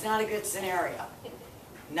 that's not a good scenario.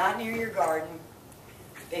 Not near your garden.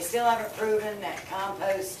 They still haven't proven that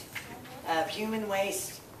compost of human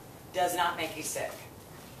waste does not make you sick.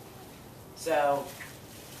 So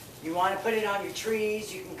you want to put it on your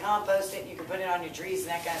trees, you can compost it, you can put it on your trees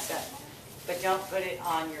and that kind of stuff. But don't put it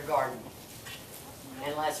on your garden.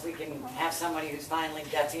 Unless we can have somebody who's finally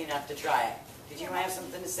gutsy enough to try it. Did you have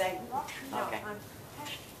something to say? Okay.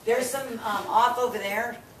 There's some off over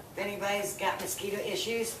there. If anybody's got mosquito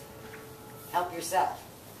issues, help yourself.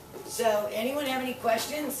 So, anyone have any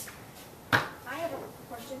questions? I have a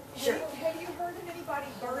question. Sure. Have you heard of anybody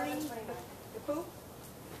burning the poop?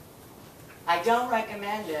 I don't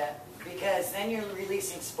recommend it because then you're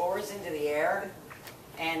releasing spores into the air,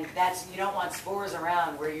 and you don't want spores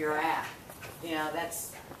around where you're at. You know,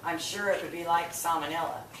 I'm sure it would be like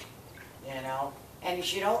salmonella, you know. And you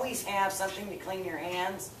should always have something to clean your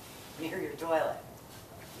hands near your toilet.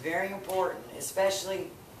 Very important, especially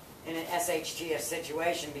in an SHTF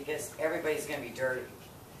situation, because everybody's going to be dirty.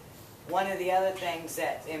 One of the other things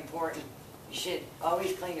that's important, you should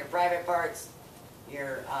always clean your private parts,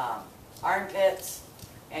 your armpits,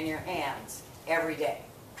 and your hands every day.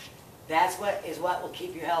 That's what will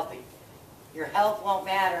keep you healthy. Your health won't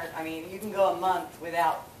matter. I mean, you can go a month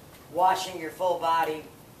without washing your full body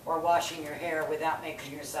or washing your hair without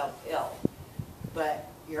making yourself ill. But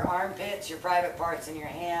your armpits, your private parts, and your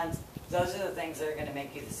hands, those are the things that are going to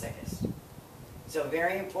make you the sickest. So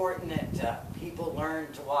very important that people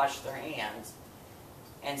learn to wash their hands.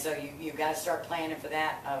 And so you've got to start planning for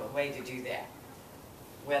that, a way to do that.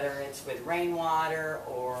 Whether it's with rainwater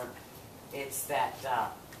or it's that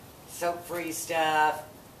soap-free stuff,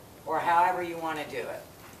 or however you want to do it.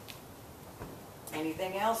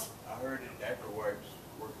 Anything else? I heard that diaper wipes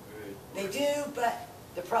work good. They do, but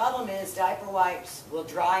the problem is diaper wipes will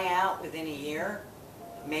dry out within a year,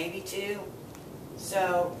 maybe 2.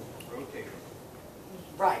 So, Rotate them.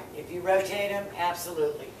 right, if you rotate them,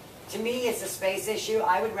 absolutely. To me, it's a space issue.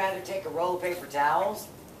 I would rather take a roll of paper towels,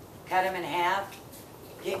 cut them in half,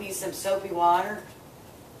 get me some soapy water.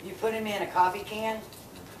 You put them in a coffee can,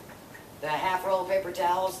 the half roll of paper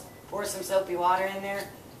towels, pour some soapy water in there,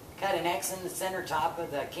 cut an X in the center top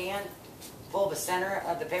of the can, pull the center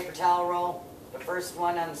of the paper towel roll, the first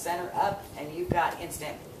one on the center up, and you've got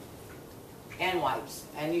instant hand wipes.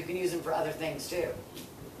 And you can use them for other things too.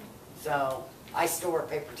 So I store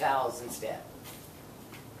paper towels instead.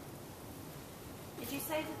 Did you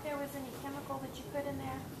say that there was any chemical that you put in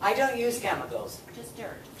there? I don't use chemicals, Just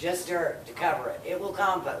dirt? just dirt to cover it. It will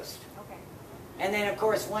compost. Okay. And then, of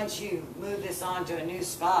course, once you move this onto a new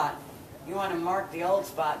spot, you want to mark the old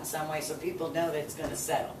spot in some way so people know that it's going to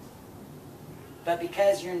settle. But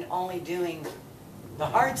because you're only doing the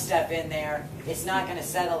hard stuff in there, it's not going to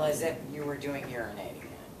settle as if you were doing urinating.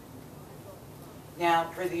 Now,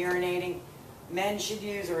 for the urinating, men should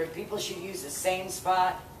use, or people should use the same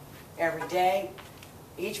spot every day.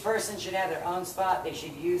 Each person should have their own spot. They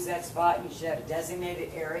should use that spot. You should have a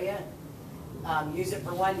designated area. Use it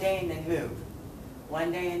for one day and then move.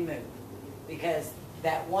 One day and move. Because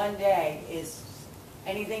that one day is,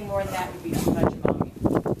 anything more than that would be too much ammonia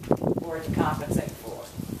for it to compensate for.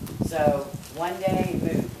 So, one day and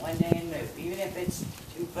move. One day and move. Even if it's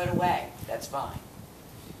 2 foot away, that's fine.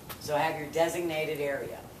 So have your designated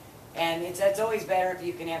area. And it's always better if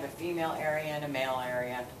you can have a female area and a male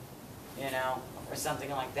area, you know, or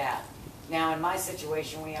something like that. Now, in my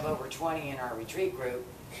situation, we have over 20 in our retreat group,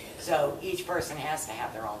 so each person has to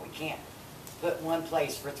have their own. We can't put one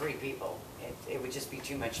place for 3 people. It would just be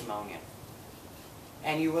too much ammonia.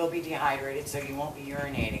 And you will be dehydrated, so you won't be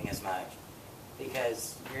urinating as much,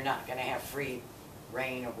 because you're not going to have free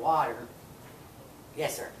reign of water.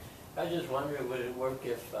 Yes, sir? I was just wondering, would it work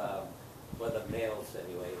if, well, the males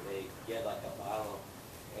anyway, they get like a bottle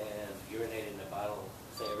and urinate in the bottle,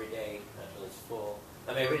 say every day until it's full.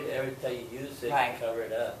 I mean, every time you use it, Right. you cover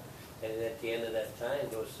it up. And then at the end of that time,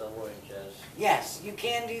 go somewhere and just... Yes, you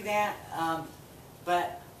can do that,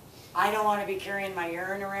 but I don't want to be carrying my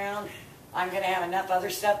urine around. I'm going to have enough other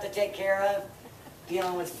stuff to take care of,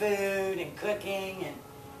 dealing with food and cooking,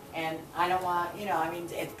 and I don't want, you know, I mean,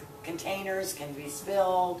 containers can be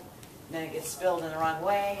spilled, and then it gets spilled in the wrong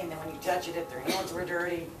way, and then when you touch it, if their hands were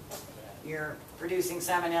dirty, you're producing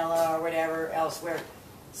salmonella or whatever elsewhere.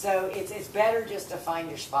 So it's better just to find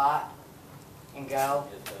your spot and go.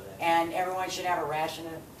 And everyone should have a ration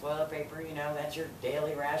of toilet paper, you know, that's your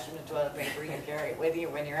daily ration of toilet paper. You can carry it with you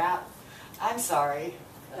when you're out. I'm sorry.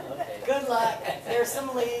 Okay. Good luck. There's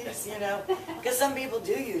some leaves, you know, because some people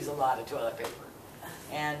do use a lot of toilet paper.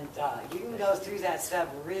 And you can go through that stuff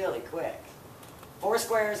really quick. 4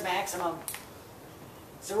 squares maximum.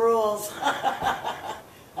 It's the rules.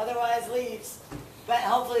 Otherwise, leaves. But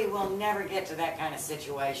hopefully we'll never get to that kind of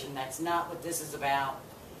situation. That's not what this is about.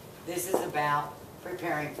 This is about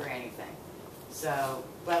preparing for anything. So,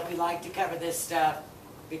 but we like to cover this stuff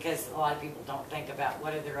because a lot of people don't think about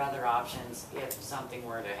what are their other options if something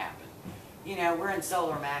were to happen. You know, we're in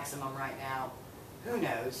solar maximum right now. Who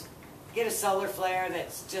knows? Get a solar flare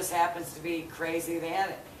that just happens to be crazy. They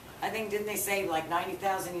had it. I think, didn't they say like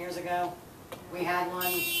 90,000 years ago we had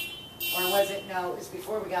one? Or was it, no, it was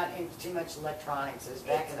before we got into too much electronics. It was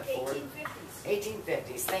back in the 40s.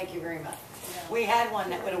 1850s. Thank you very much. We had one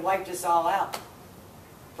that would have wiped us all out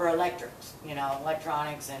for electrics, you know,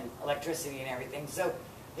 electronics and electricity and everything. So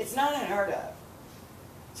it's not unheard of.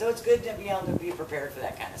 So it's good to be able to be prepared for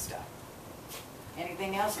that kind of stuff.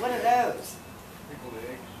 Anything else? What are those? Pickled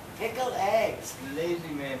eggs. Pickled eggs.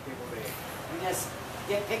 Lazy man pickled eggs. You just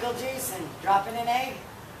get pickle juice and drop in an egg?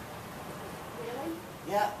 Really?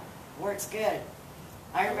 Yep, works good.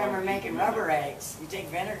 I remember making rubber eggs. You take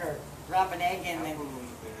vinegar, drop an egg in, and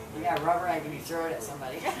you got a rubber egg and you throw it at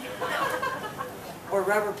somebody. Or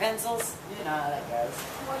rubber pencils. You know how that goes.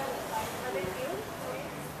 What are they like? Are they cute?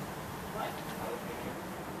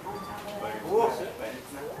 Ooh. Oh,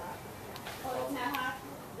 it's not hot?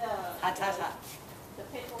 Hot, hot, hot. The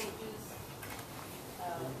pickle juice.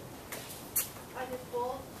 Are they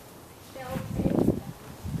full shelled eggs?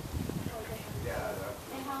 Yeah,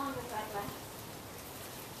 And how long does that last?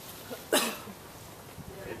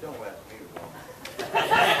 it don't last me long.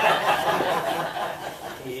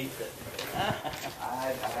 He eats it.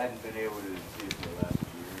 I hadn't been able to see it for the last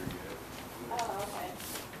year yet. Oh, okay.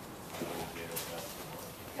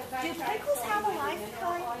 Do pickles have a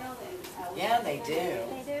lifetime? Yeah, they do.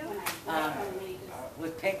 They do?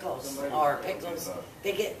 With pickles, or pickles,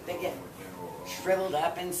 they get shriveled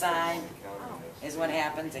up inside. Is what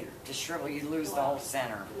happens. They just shrivel. You lose the whole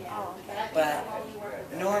center. Oh, okay. But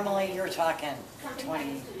normally you're talking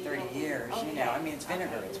 20, 30 years. You know, I mean, it's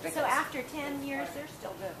vinegar. It's pickles. So after 10 years, they're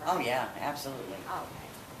still good, right? Oh yeah, absolutely. Oh,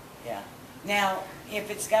 Yeah. Now, if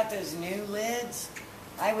it's got those new lids,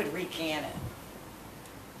 I would recan it.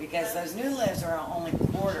 Because those new lids are only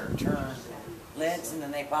quarter turn lids and then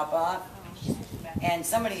they pop off. And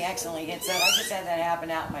somebody accidentally hits that. I just had that happen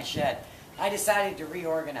out in my shed. I decided to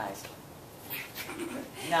reorganize.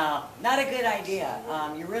 No, not a good idea.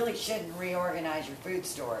 You really shouldn't reorganize your food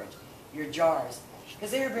storage, your jars,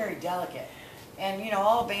 because they are very delicate. And you know,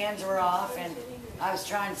 all bands were off, and I was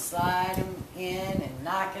trying to slide them in and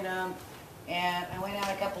knocking them. And I went out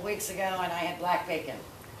a couple weeks ago, and I had black bacon.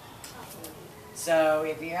 So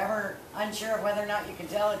if you're ever unsure of whether or not you can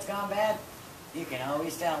tell it's gone bad, you can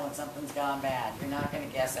always tell when something's gone bad. You're not going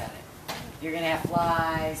to guess at it. You're going to have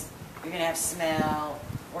flies, you're going to have smell,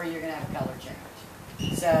 or you're going to have a color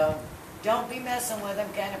change. So don't be messing with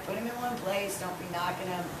them. Kind of put them in one place. Don't be knocking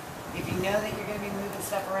them. If you know that you're going to be moving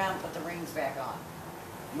stuff around, put the rings back on.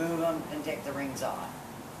 Move them and take the rings off.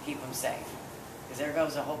 Keep them safe. Because there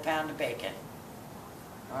goes a whole pound of bacon.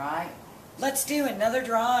 Alright? Let's do another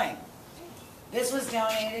drawing. This was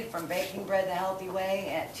donated from Baking Bread the Healthy Way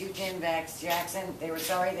at 210 Vax Jackson. They were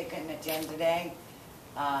sorry they couldn't attend today.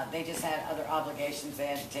 They just had other obligations they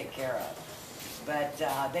had to take care of.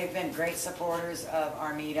 But they've been great supporters of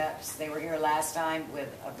our meetups. They were here last time with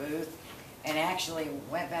a booth and actually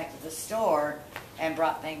went back to the store and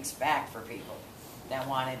brought things back for people that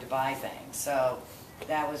wanted to buy things. So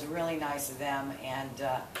that was really nice of them, and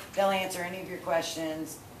they'll answer any of your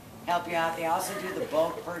questions, help you out. They also do the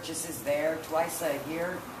bulk purchases there twice a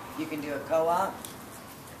year. You can do a co-op,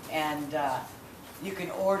 and you can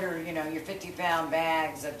order, you know, your 50-pound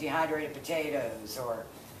bags of dehydrated potatoes or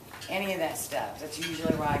any of that stuff. That's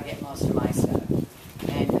usually where I get most of my stuff.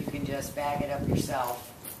 And you can just bag it up yourself.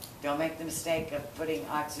 Don't make the mistake of putting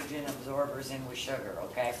oxygen absorbers in with sugar,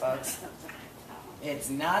 okay, folks?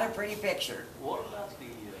 It's not a pretty picture. What about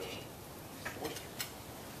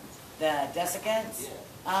the desiccants?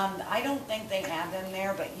 Yeah. I don't think they have them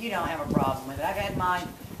there, but you don't have a problem with it. I've had mine.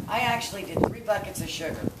 I actually did 3 buckets of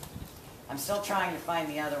sugar. I'm still trying to find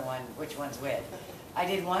the other one, which one's with. I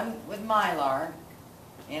did one with Mylar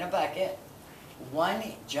in a bucket, one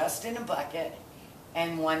just in a bucket,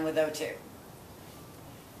 and one with O2.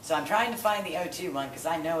 So I'm trying to find the O2 one because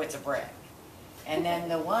I know it's a brick. And then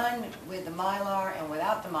the one with the Mylar and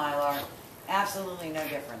without the Mylar, absolutely no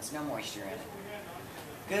difference, no moisture in it.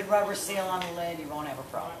 Good rubber seal on the lid, you won't have a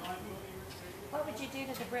problem. What would you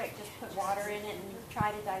do to the brick? Just put water in it and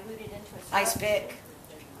try to dilute it into a syrup? Ice pick,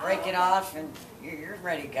 break it off, and you're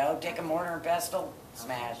ready to go. Take a mortar and pestle,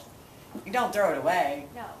 smash. You don't throw it away.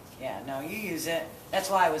 No. Yeah, no, you use it. That's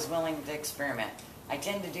why I was willing to experiment. I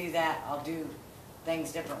tend to do that. I'll do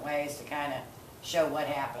things different ways to kind of show what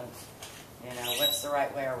happens. You know, what's the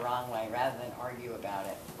right way or wrong way, rather than argue about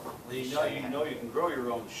it. Well, you know you can grow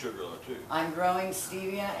your own sugar though too. I'm growing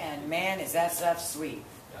stevia, and man, is that stuff sweet.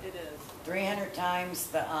 It is. 300 times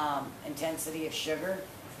the intensity of sugar.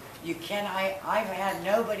 You can. I've had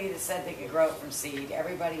nobody that said they could grow it from seed.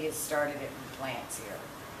 Everybody has started it in plants here,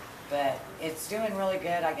 but it's doing really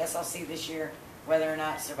good. I guess I'll see this year whether or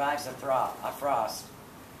not it survives a frost.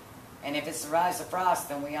 And if it survives the frost,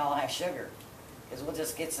 then we all have sugar. Because we'll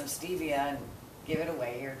just get some stevia and give it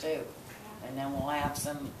away here too. And then we'll have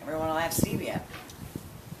some, everyone will have stevia.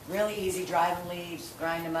 Really easy, dry the leaves,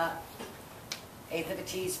 grind them up. 1/8 of a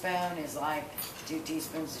teaspoon is like 2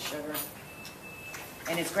 teaspoons of sugar.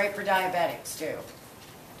 And it's great for diabetics too.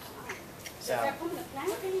 So,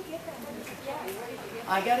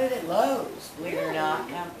 I got it at Lowe's, believe it or not,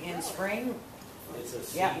 in spring. It's a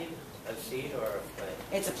seed, Yeah. a seed or a plant?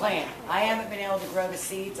 It's a plant. I haven't been able to grow the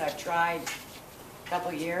seeds. I've tried a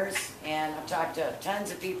couple years, and I've talked to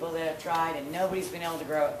tons of people that have tried, and nobody's been able to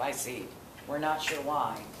grow it by seed. We're not sure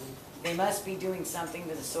why. They must be doing something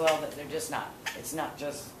to the soil that they're just not. It's not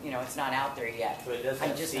just, you know, it's not out there yet. So it does I'm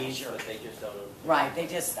have just not seeds, sure. but they just don't. Right, they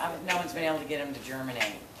just, no one's been able to get them to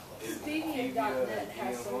germinate. Stevia.net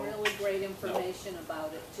has some really great information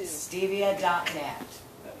about it too. Stevia.net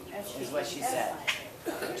is what she said.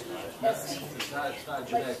 It's not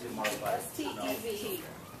genetically modified. STEVT.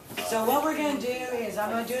 So what we're going to do is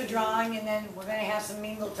I'm going to do a drawing, and then we're going to have some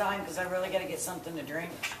mingle time because I really got to get something to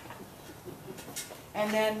drink.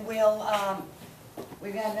 And then we'll,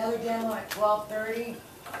 we've got another demo at 12:30,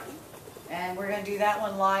 and we're going to do that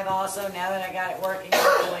one live also. Now that I got it working,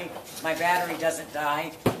 hopefully my battery doesn't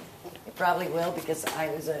die. It probably will because I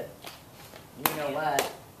was a, you know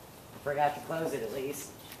what, forgot to close it at least.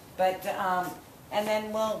 But, and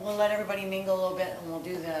then we'll let everybody mingle a little bit, and we'll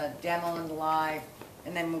do the demo and the live,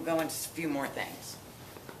 and then we'll go into a few more things.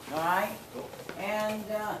 All right? And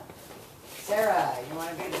Sarah, you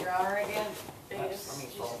want to be the drawer again? Yes,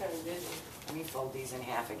 she's kind of busy. Let me fold these in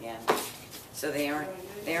half again, so they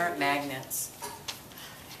aren't magnets.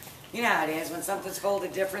 You know how it is when something's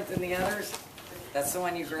folded different than the others. That's the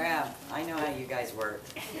one you grab. I know how you guys work.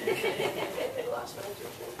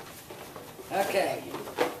 Okay.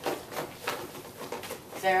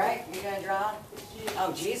 Sarah, you gonna draw?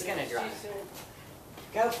 Oh, G's gonna draw.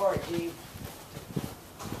 Go for it, G.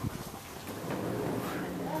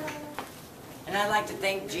 And I'd like to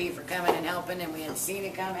thank G for coming and helping, and we had Cena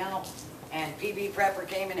come help, and PBPrepper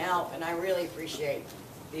came and helped, and I really appreciate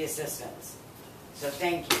the assistance. So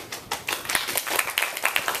thank you.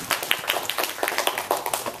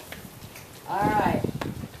 All right.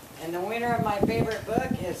 And And the winner of my favorite book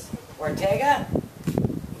is Ortega.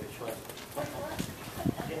 Which one?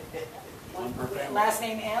 One per family. Last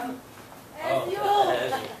name M.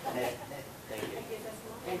 Oh, thank you.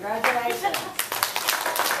 Congratulations.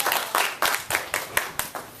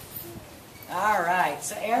 All right,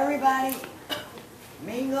 so everybody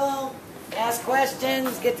mingle, ask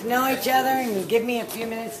questions, get to know each other, and give me a few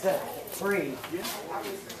minutes to breathe.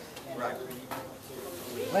 Right.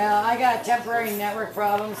 Well, I got temporary network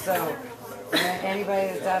problems, so anybody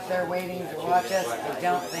that's out there waiting to watch us, I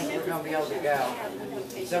don't think we're going to be able to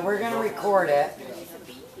go. So we're going to record it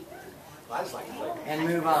and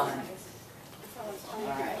move on. All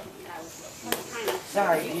right.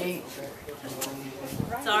 Sorry, G.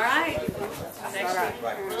 It's all right. It's actually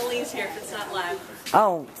a little easier if it's not live.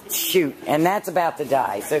 Oh, shoot. And that's about to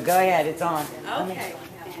die. So go ahead. It's on. Okay.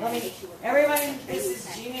 Everybody, this is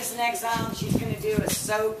GeniusInExile, and she's going to do a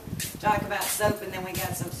soap, talk about soap, and then we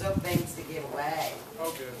got some soap things to give away.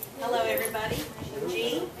 Okay. Hello, everybody. I'm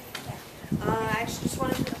Jean. I actually just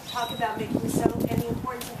wanted to talk about making soap and the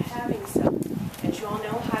importance of having soap. As you all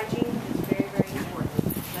know, hygiene is very, very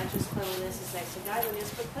important. Not just cleanliness is next to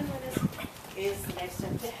godliness, but cleanliness is the next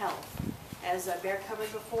step to health. As Bear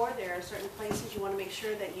covered before, there are certain places you want to make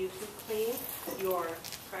sure that you keep clean. Your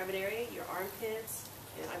private area, your armpits.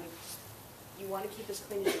 I mean, you want to keep as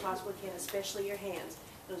clean as you possibly can, especially your hands.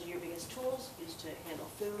 Those are your biggest tools used to handle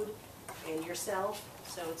food and yourself.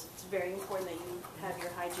 So it's very important that you have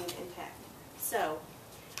your hygiene intact. So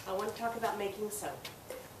I want to talk about making soap.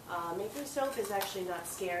 Making soap is actually not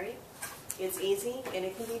scary. It's easy and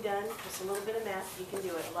it can be done. Just a little bit of math, you can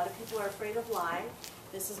do it. A lot of people are afraid of lye.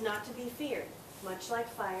 This is not to be feared. Much like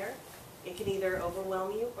fire, it can either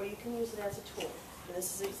overwhelm you or you can use it as a tool. And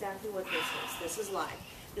this is exactly what this is. This is lye.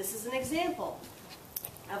 This is an example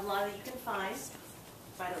of lye that you can find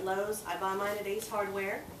at Lowe's. I buy mine at Ace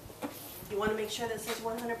Hardware. You want to make sure that it says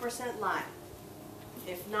 100% lye.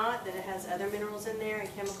 If not, then it has other minerals in there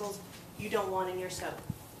and chemicals you don't want in your soap.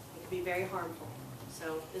 It can be very harmful.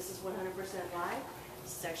 So this is 100% lye.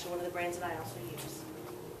 This is actually one of the brands that I also use.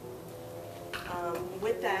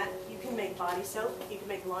 With that, you can make body soap, you can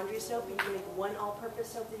make laundry soap, you can make one all-purpose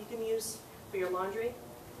soap that you can use for your laundry,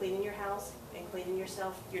 cleaning your house, and cleaning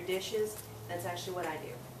yourself, your dishes. That's actually what I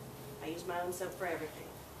do. I use my own soap for everything.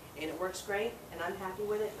 And it works great, and I'm happy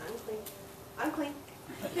with it, and I'm clean. I'm clean.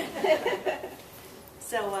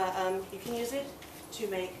 So you can use it to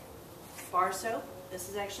make bar soap. This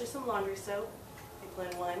is actually some laundry soap. I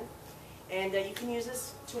blend one. And you can use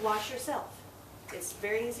this to wash yourself. It's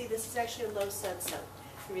very easy. This is actually a low sud soap.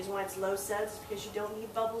 The reason why it's low suds is because you don't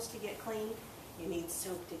need bubbles to get clean. You need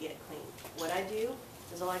soap to get clean. What I do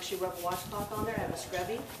is I'll actually rub a washcloth on there. I have a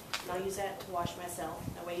scrubby, and I'll use that to wash myself.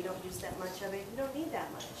 That way you don't use that much of it. You don't need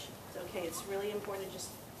that much. It's okay. It's really important to just,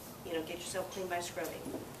 get yourself clean by scrubbing.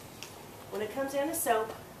 When it comes down to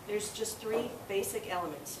soap, there's just three basic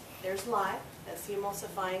elements. There's lye. That's the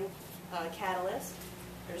emulsifying catalyst.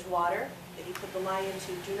 There's water that you put the lye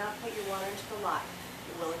into. Do not put your water into the lye.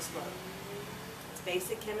 It will explode. It's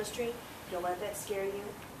basic chemistry. Don't let that scare you.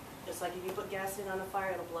 Just like if you put gasoline on a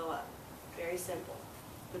fire, it'll blow up. Very simple.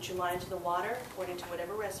 Put your lye into the water according to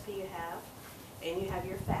whatever recipe you have, and you have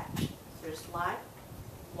your fat. There's lye,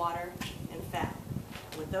 water, and fat.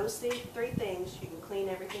 With those three things, you can clean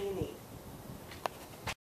everything you need.